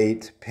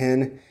 28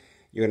 pin.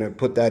 You're going to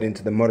put that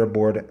into the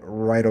motherboard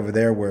right over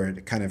there where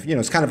it kind of,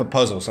 it's kind of a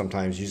puzzle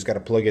sometimes. You just got to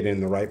plug it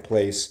in the right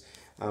place.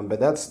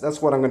 But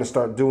that's what I'm going to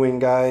start doing,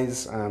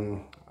 guys.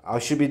 I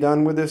should be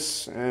done with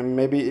this, and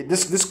maybe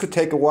this could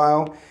take a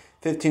while,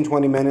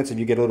 15-20 minutes if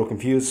you get a little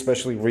confused,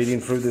 especially reading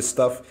through this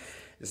stuff.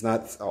 It's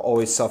not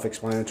always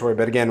self-explanatory.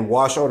 But again,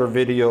 watch other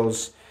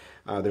videos.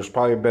 There's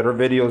probably better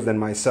videos than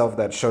myself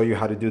that show you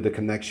how to do the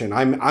connection.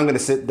 I'm going to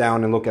sit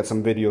down and look at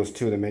some videos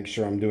too to make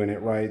sure I'm doing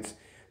it right.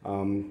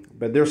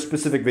 But there's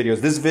specific videos.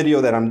 This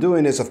video that I'm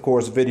doing is, of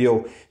course,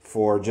 video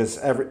for just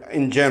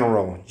in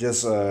general,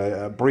 just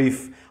a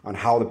brief on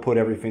how to put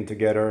everything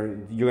together.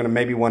 You're going to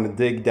maybe want to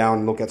dig down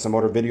and look at some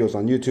other videos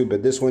on YouTube,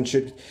 but this one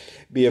should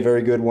be a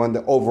very good one.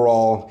 The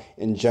overall,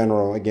 in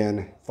general,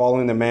 again,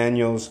 following the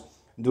manuals,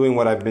 doing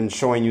what I've been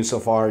showing you so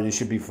far, you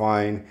should be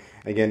fine.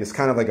 Again, it's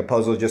kind of like a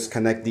puzzle. Just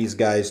connect these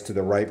guys to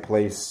the right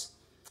place.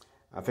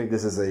 I think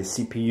this is a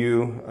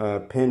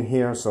CPU pin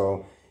here,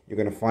 so you're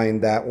gonna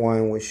find that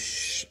one,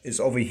 which is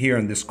over here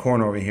in this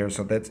corner over here.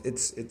 So that's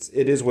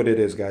it is what it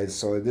is, guys.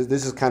 So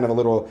this is kind of a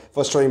little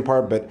frustrating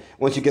part, but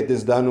once you get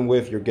this done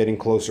with, you're getting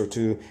closer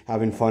to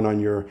having fun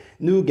on your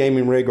new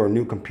gaming rig or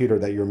new computer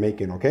that you're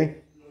making. Okay,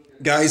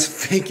 guys,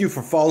 thank you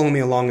for following me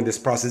along in this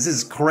process. This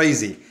is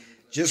crazy.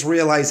 Just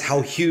realize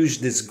how huge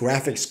this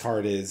graphics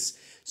card is.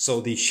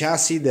 So the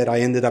chassis that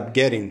I ended up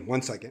getting,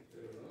 one second.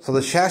 So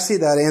the chassis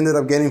that I ended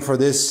up getting for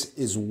this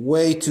is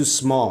way too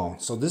small.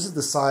 So this is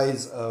the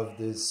size of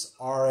this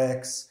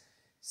RX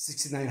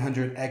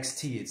 6900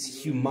 XT.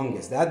 It's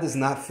humongous. That does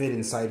not fit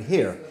inside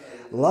here.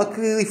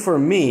 Luckily for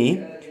me,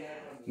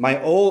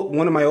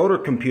 one of my older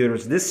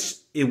computers,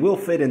 it will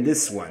fit in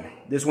this one.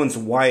 This one's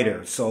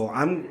wider, so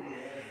I've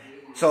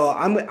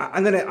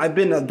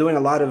been doing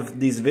a lot of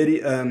these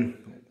video.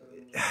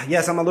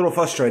 Yes, I'm a little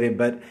frustrated,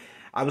 but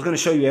I was going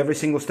to show you every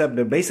single step.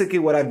 But basically,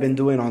 what I've been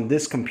doing on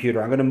this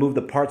computer, I'm going to move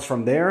the parts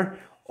from there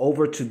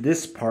over to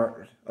this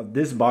part of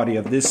this body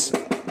of this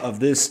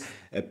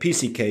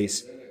PC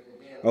case.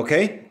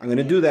 Okay, I'm going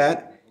to do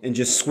that and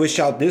just squish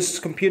out this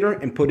computer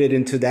and put it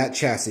into that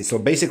chassis. So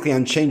basically,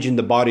 I'm changing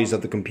the bodies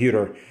of the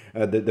computer,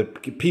 the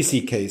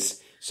PC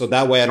case, so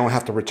that way I don't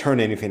have to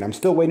return anything. I'm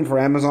still waiting for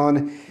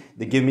Amazon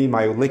to give me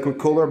my liquid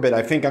cooler, but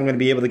I think I'm going to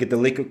be able to get the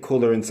liquid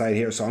cooler inside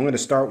here. So I'm going to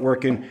start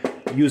working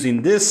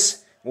using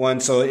this one.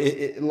 So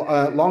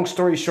long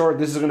story short,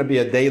 this is going to be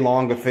a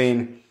day-long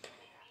thing.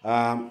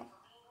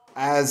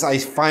 As I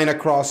find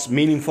across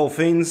meaningful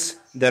things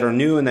that are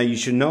new and that you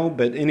should know.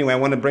 But anyway, I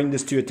want to bring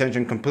this to your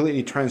attention,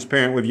 completely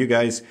transparent with you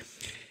guys.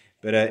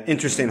 But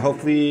interesting.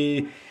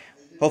 Hopefully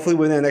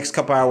within the next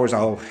couple hours,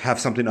 I'll have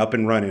something up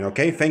and running.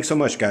 Okay, thanks so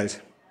much, guys.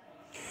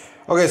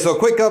 Okay, so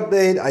quick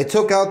update. I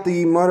took out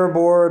the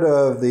motherboard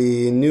of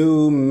the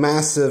new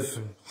massive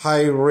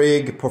high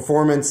rig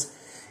performance.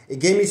 It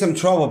gave me some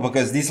trouble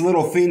because these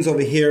little things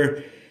over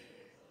here,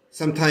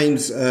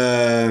 sometimes,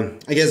 I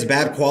guess,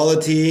 bad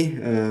quality.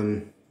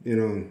 You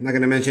know, not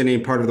going to mention any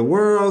part of the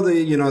world,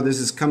 you know, this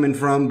is coming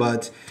from,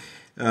 but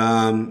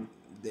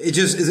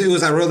it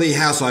was a really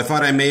hassle. I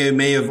thought I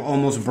may have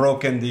almost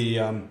broken the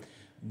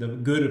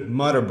good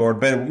motherboard,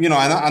 but you know,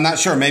 I'm not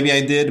sure. Maybe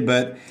I did,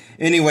 but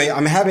anyway,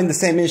 I'm having the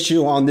same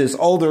issue on the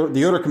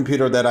older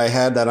computer that I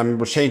had that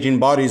I'm changing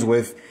bodies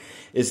with.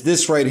 It's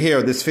this right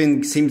here. This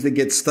thing seems to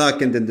get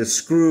stuck, and then the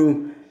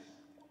screw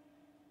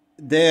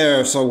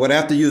there. So what I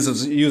have to use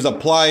is use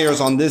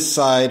pliers on this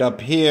side up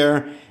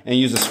here and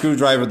use a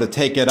screwdriver to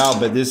take it out.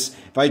 But this,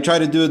 if I try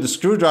to do the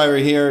screwdriver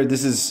here,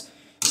 it's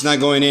not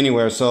going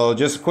anywhere. So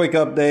just a quick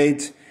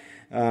update.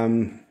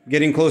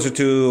 Getting closer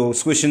to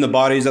squishing the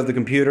bodies of the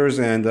computers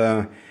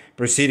and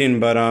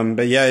proceeding.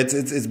 But yeah,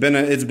 it's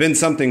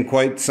been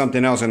quite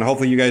something else. And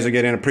hopefully you guys are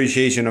getting an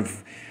appreciation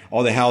of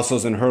all the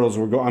hassles and hurdles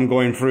I'm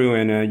going through,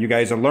 and you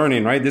guys are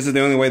learning, right? This is the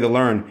only way to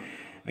learn.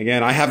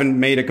 Again, I haven't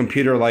made a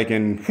computer like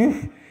in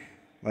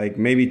like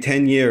maybe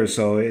 10 years,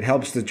 so it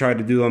helps to try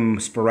to do them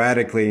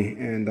sporadically,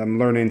 and I'm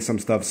learning some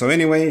stuff. So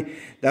anyway,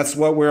 that's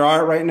what we're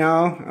at right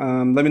now.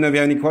 Let me know if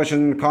you have any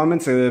questions,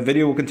 comments. The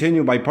video will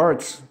continue by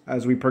parts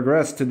as we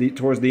progress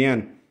towards the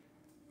end.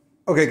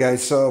 Okay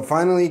guys, so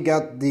finally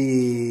got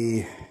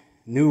the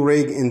new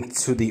rig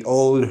into the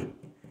old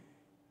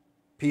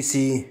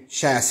PC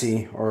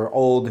chassis, or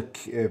old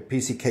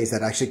PC case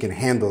that actually can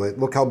handle it.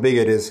 Look how big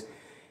it is.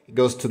 It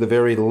goes to the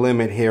very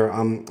limit here.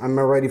 I'm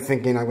already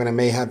thinking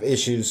may have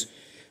issues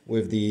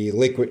with the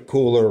liquid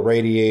cooler,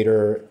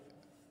 radiator,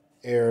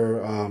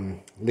 air,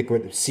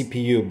 liquid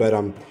CPU, but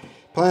I'm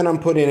planning on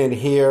putting it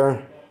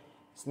here.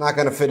 It's not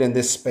going to fit in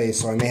this space,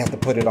 so I may have to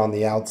put it on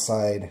the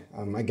outside.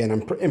 Again,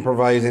 I'm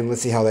improvising.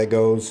 Let's see how that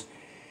goes.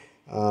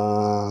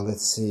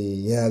 Let's see.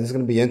 Yeah, this is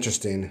going to be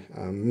interesting.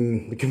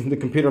 The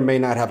computer may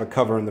not have a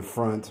cover in the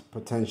front,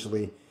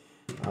 potentially.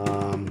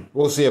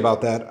 We'll see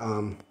about that.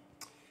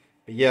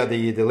 But yeah,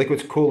 the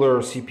liquid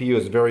cooler CPU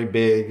is very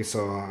big,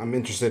 so I'm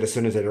interested as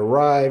soon as it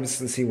arrives.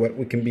 Let's see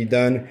what can be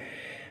done.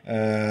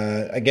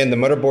 Again, the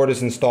motherboard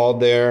is installed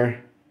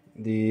there.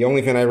 The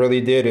only thing I really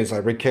did is I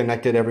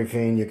reconnected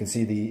everything. You can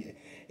see the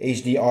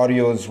HD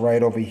audio is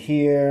right over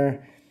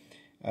here.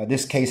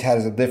 This case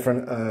has a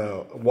different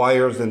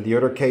wires than the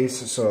other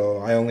case, so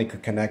I only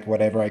could connect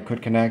whatever I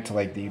could connect,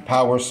 like the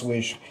power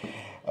switch,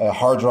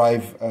 hard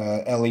drive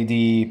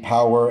LED,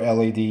 power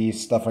LED,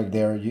 stuff like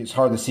there. It's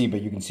hard to see,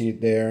 but you can see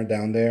it there,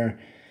 down there.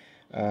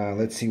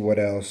 Let's see what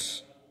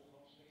else.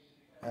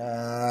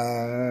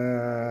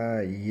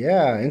 Yeah,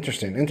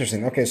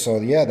 interesting. Okay, so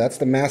yeah, that's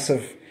the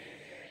massive.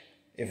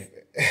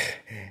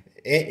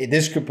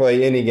 This could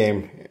play any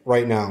game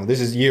right now. This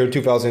is year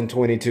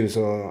 2022,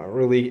 so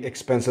really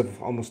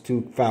expensive, almost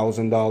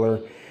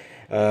 $2,000.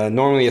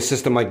 Normally a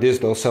system like this,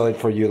 they'll sell it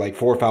for you like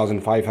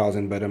 $4,000,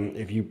 $5,000, but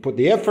if you put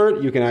the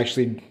effort, you can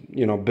actually,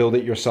 you know, build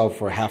it yourself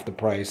for half the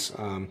price.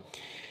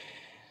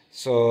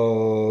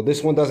 So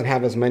this one doesn't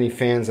have as many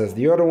fans as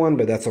the other one,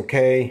 but that's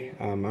okay.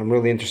 I'm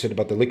really interested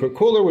about the liquid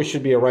cooler, which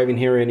should be arriving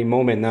here any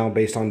moment now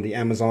based on the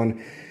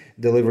Amazon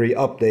delivery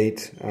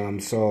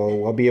update.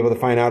 So I'll be able to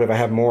find out if I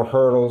have more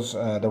hurdles.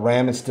 The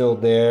RAM is still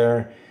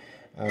there.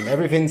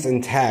 Everything's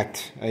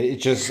intact.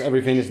 It's just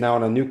everything is now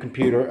on a new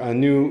computer,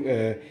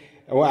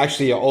 well,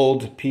 actually an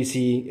old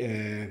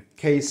PC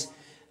case.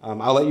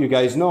 I'll let you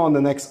guys know on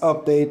the next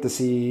update to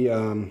see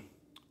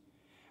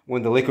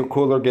when the liquid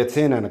cooler gets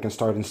in, and I can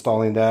start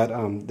installing that.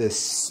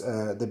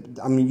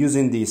 I'm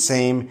using the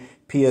same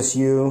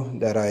PSU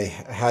that I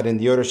had in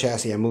the other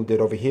chassis. I moved it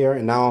over here,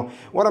 and now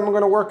what I'm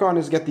going to work on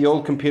is get the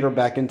old computer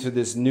back into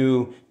this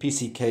new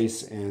PC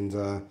case and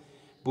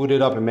boot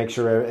it up and make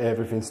sure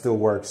everything still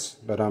works.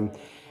 But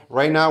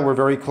right now we're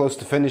very close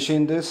to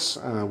finishing this.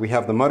 We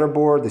have the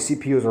motherboard, the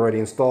CPU is already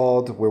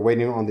installed. We're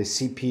waiting on the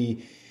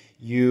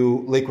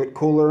CPU liquid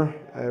cooler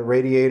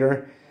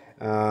radiator.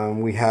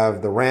 We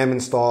have the RAM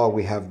installed.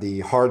 We have the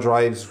hard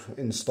drives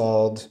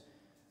installed.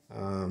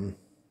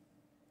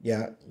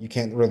 Yeah, you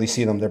can't really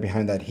see them. They're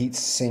behind that heat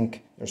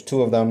sink. There's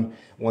 2 of them,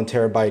 1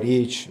 terabyte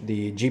each.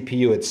 The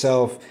GPU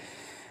itself,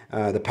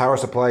 the power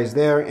supply is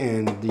there,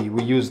 and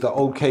we used the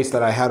old case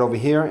that I had over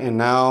here. And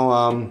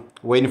now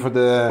waiting for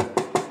the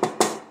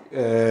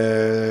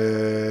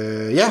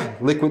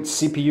liquid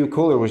CPU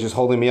cooler, which is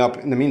holding me up.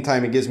 In the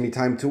meantime, it gives me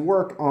time to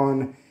work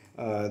on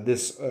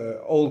this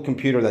old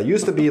computer that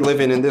used to be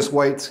living in this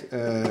white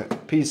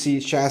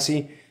PC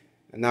chassis.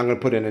 And now I'm going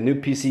to put in a new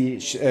PC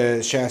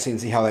chassis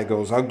and see how that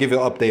goes. I'll give you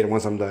an update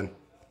once I'm done.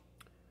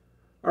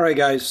 Alright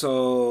guys,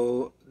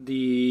 so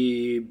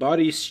the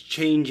body's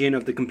changing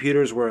of the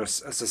computers were a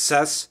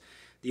success.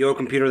 The old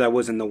computer that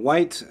was in the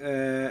white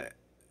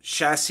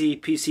chassis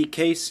PC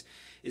case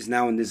is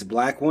now in this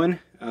black one.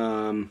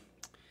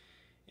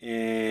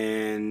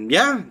 And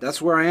yeah,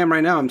 that's where I am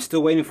right now. I'm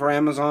still waiting for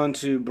Amazon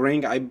to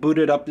bring. I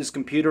booted up this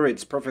computer.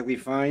 It's perfectly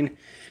fine.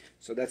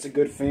 So that's a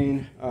good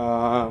thing.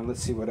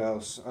 Let's see what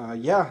else.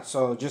 Yeah,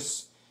 so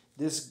just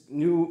this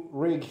new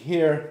rig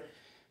here,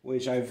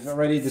 which I've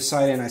already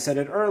decided, and I said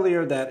it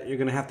earlier, that you're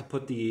gonna have to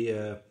put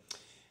the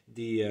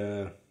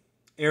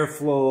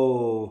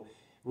airflow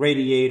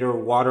radiator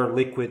water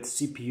liquid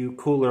CPU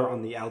cooler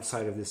on the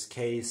outside of this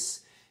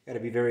case. Got to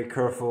be very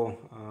careful.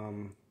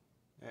 I'm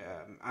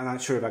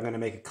not sure if I'm gonna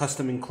make a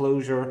custom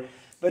enclosure,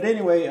 but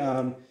anyway,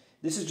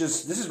 this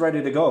is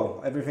ready to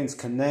go. Everything's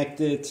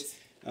connected.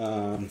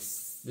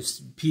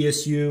 This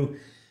PSU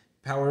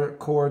power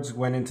cords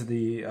went into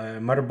the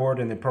motherboard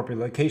in the appropriate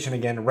location.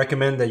 Again, I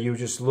recommend that you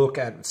just look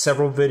at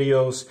several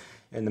videos,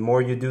 and the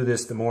more you do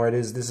this, the more it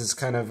is. This is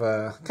kind of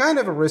a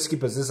risky,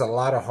 but this is a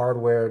lot of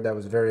hardware that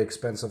was very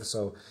expensive.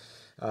 So,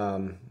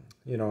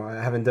 you know,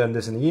 I haven't done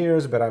this in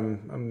years, but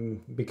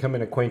I'm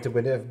becoming acquainted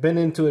with it. I've been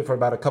into it for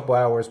about a couple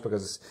hours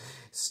because,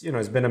 you know,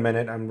 it's been a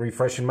minute. I'm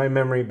refreshing my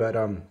memory, but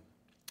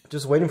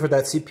just waiting for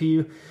that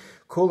CPU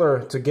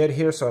cooler to get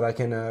here so that I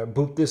can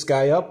boot this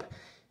guy up.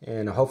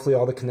 And hopefully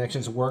all the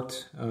connections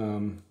worked.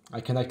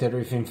 I connected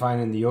everything fine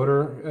in the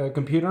other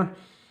computer.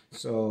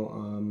 So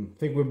I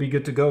think we'll be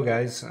good to go,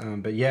 guys.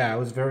 But yeah, I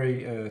was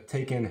very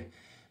taken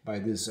by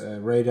this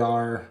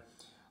Radar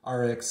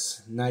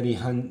RX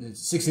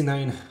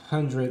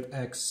 6900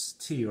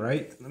 XT,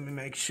 right? Let me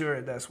make sure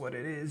that's what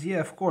it is.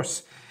 Yeah, of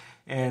course.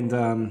 And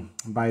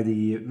by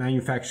the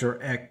manufacturer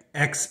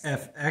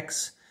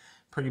XFX.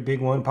 Pretty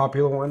big one,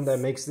 popular one that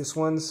makes this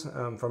ones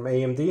from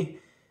AMD.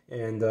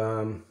 And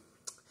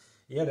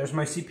yeah, there's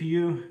my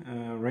CPU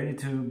ready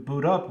to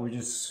boot up. We're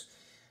just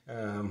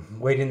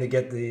waiting to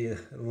get the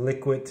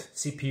liquid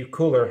CPU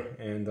cooler,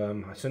 and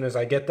as soon as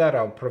I get that,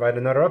 I'll provide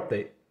another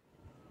update.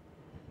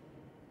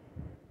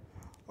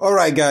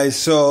 Alright guys,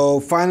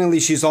 so finally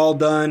she's all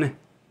done.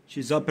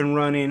 She's up and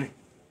running.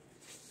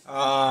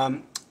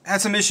 Had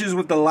some issues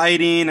with the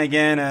lighting.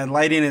 Again,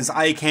 lighting is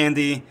eye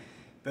candy,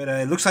 but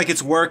it looks like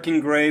it's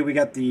working great. We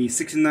got the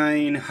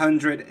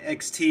 6900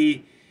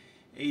 XT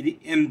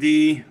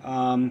AMD.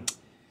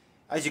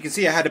 As you can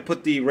see, I had to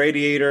put the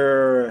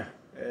radiator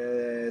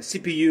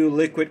CPU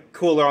liquid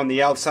cooler on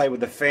the outside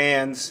with the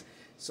fans.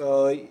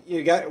 So I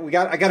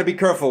got to be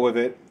careful with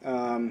it.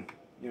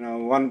 You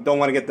know, don't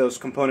want to get those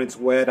components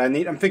wet.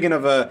 I'm thinking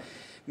of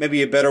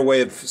maybe a better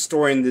way of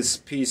storing this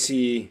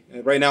PC.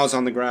 Right now it's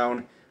on the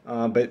ground,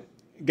 but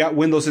got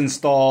Windows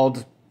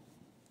installed.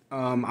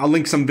 I'll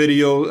link some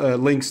video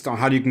links on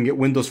how you can get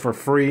Windows for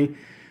free,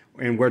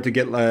 and where to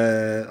get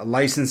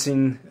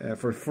licensing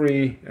for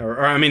free,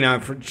 or I mean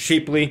for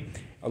cheaply,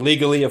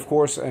 legally of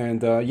course.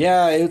 And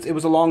yeah, it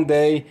was a long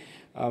day.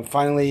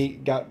 Finally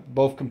got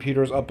both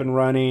computers up and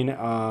running.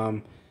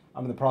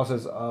 I'm in the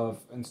process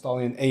of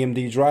installing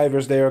AMD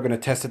drivers there. Going to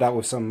test it out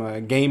with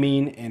some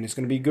gaming, and it's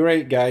going to be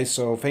great, guys.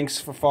 So thanks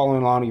for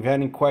following along. If you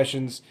have any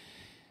questions,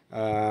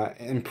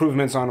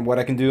 improvements on what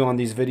I can do on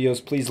these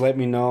videos, please let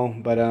me know.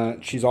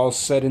 But she's all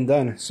said and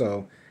done,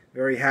 so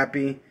very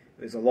happy.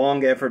 It was a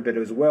long effort, but it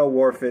was well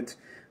worth it.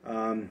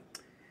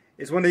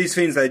 It's one of these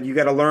things that you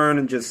got to learn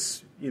and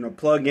just, you know,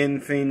 plug in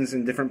things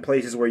in different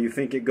places where you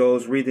think it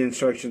goes, read the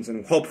instructions,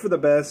 and hope for the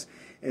best,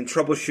 and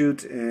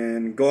troubleshoot,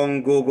 and go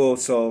on Google.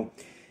 So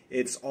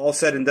it's all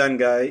said and done,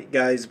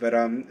 guys. But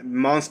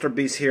Monster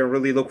Beast here.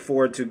 Really look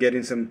forward to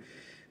getting some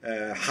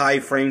high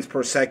frames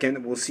per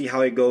second. We'll see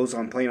how it goes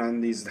on playing on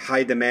these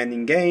high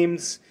demanding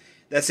games.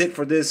 That's it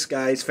for this,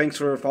 guys. Thanks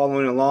for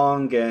following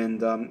along,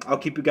 and I'll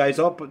keep you guys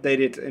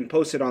updated and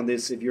posted on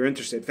this if you're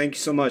interested. Thank you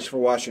so much for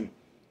watching.